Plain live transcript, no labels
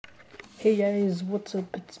Hey guys, what's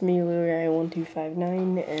up? It's me,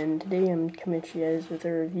 LittleGuy1259, and today I'm coming to you guys with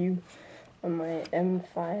a review on my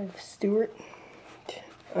M5 Stuart.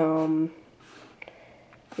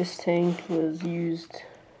 This tank was used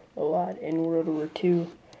a lot in World War II.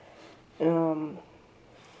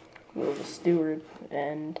 With the Stuart,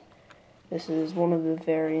 and this is one of the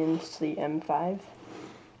variants, the M5.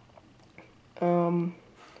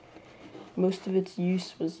 Most of its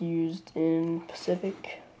use was used in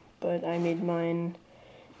Pacific, but I made mine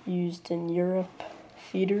used in Europe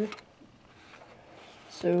theater.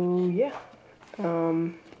 So yeah,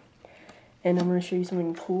 and I'm going to show you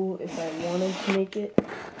something cool. If I wanted to make it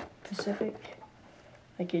Pacific,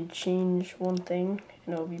 I could change one thing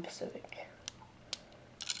and it'll be Pacific.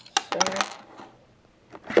 So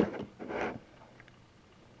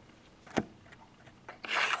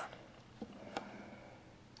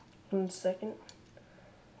 1 second.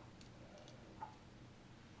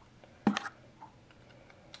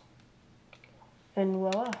 And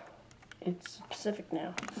voila, it's Pacific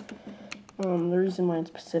now. The reason why it's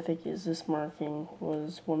Pacific is this marking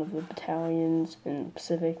was one of the battalions in the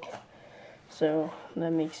Pacific, so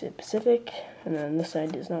that makes it Pacific, and then this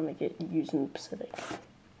side does not make it used in the Pacific.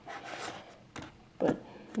 But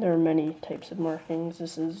there are many types of markings,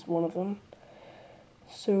 this is one of them.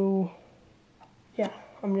 So yeah,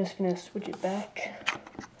 I'm just going to switch it back,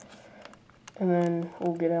 and then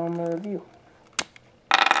we'll get on the review.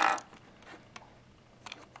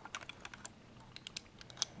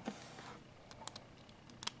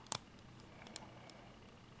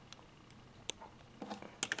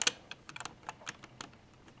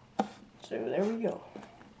 So there we go.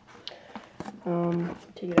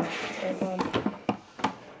 Take it off the tripod.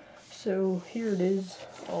 So here it is.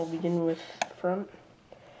 I'll begin with the front.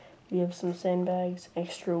 We have some sandbags,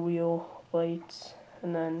 extra wheel, lights,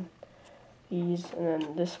 and then these, and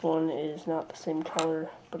then this one is not the same color,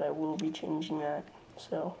 but I will be changing that.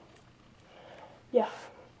 So yeah,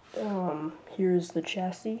 here's the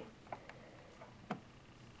chassis.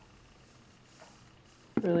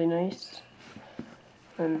 Really nice.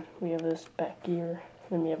 Then we have this back gear,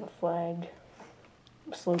 then we have a flag,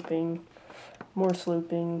 sloping, more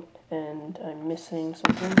sloping, and I'm missing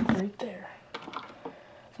something right there.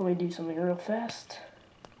 So let me do something real fast.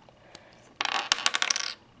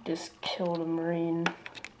 Just killed a Marine,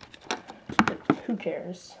 but who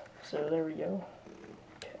cares? So there we go.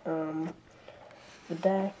 The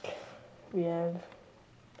back, we have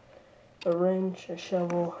a wrench, a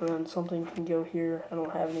shovel, and then something can go here. I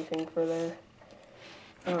don't have anything for there.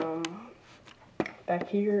 Back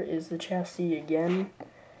here is the chassis again,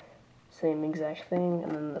 same exact thing,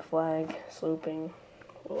 and then the flag, sloping,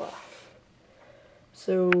 voila.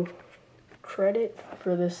 So credit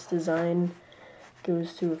for this design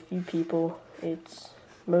goes to a few people. It's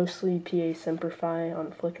mostly PA Semper Fi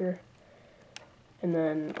on Flickr, and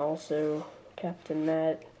then also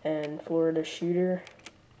CaptainMatt and Florida Shooter.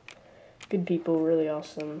 Good people, really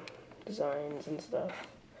awesome designs and stuff.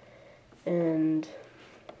 And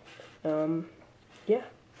yeah,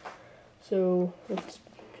 so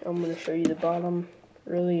I'm going to show you the bottom.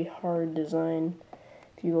 Really hard design.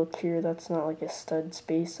 If you look here, that's not like a stud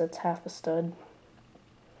space, that's half a stud.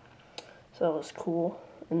 So that was cool.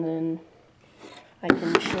 And then I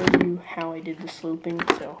can show you how I did the sloping.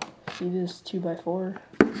 So see this 2x4?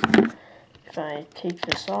 If I take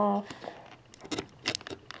this off,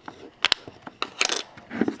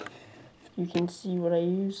 you can see what I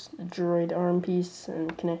used, the droid arm piece,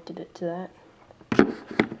 and connected it to that.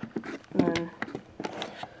 And then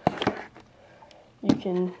you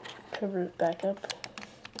can cover it back up.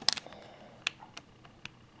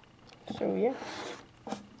 So yeah,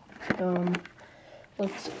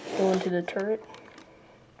 let's go into the turret.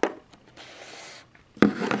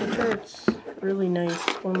 The turret's really nice.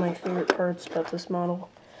 One of my favorite parts about this model.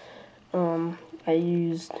 I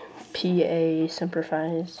used PA Semper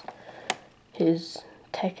Fi's, his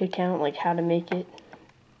tech account, like how to make it.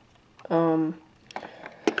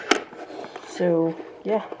 So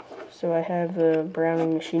yeah, so I have a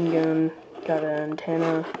Browning machine gun, got an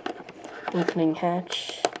antenna, opening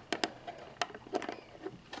hatch,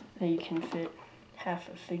 that you can fit half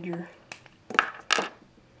a figure,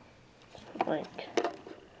 like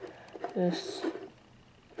this,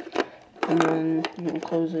 and then you can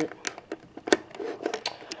close it.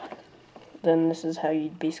 Then this is how you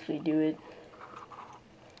basically do it.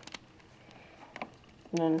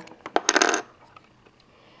 And then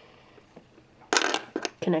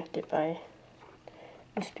connect it by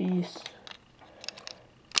this piece,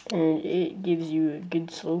 and it gives you a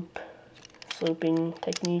good sloping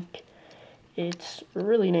technique. It's a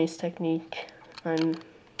really nice technique. I'm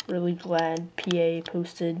really glad PA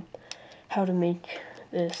posted how to make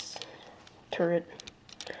this turret.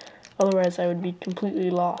 Otherwise, I would be completely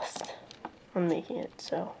lost on making it,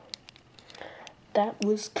 so that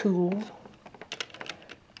was cool.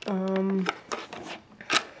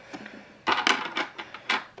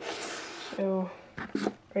 So,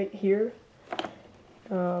 right here,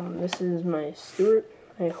 this is my Stuart.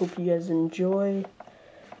 I hope you guys enjoy.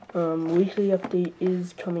 Weekly update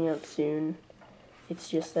is coming out soon. It's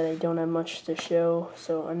just that I don't have much to show,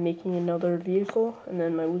 so I'm making another vehicle, and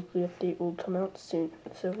then my weekly update will come out soon.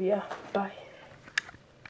 So yeah, bye.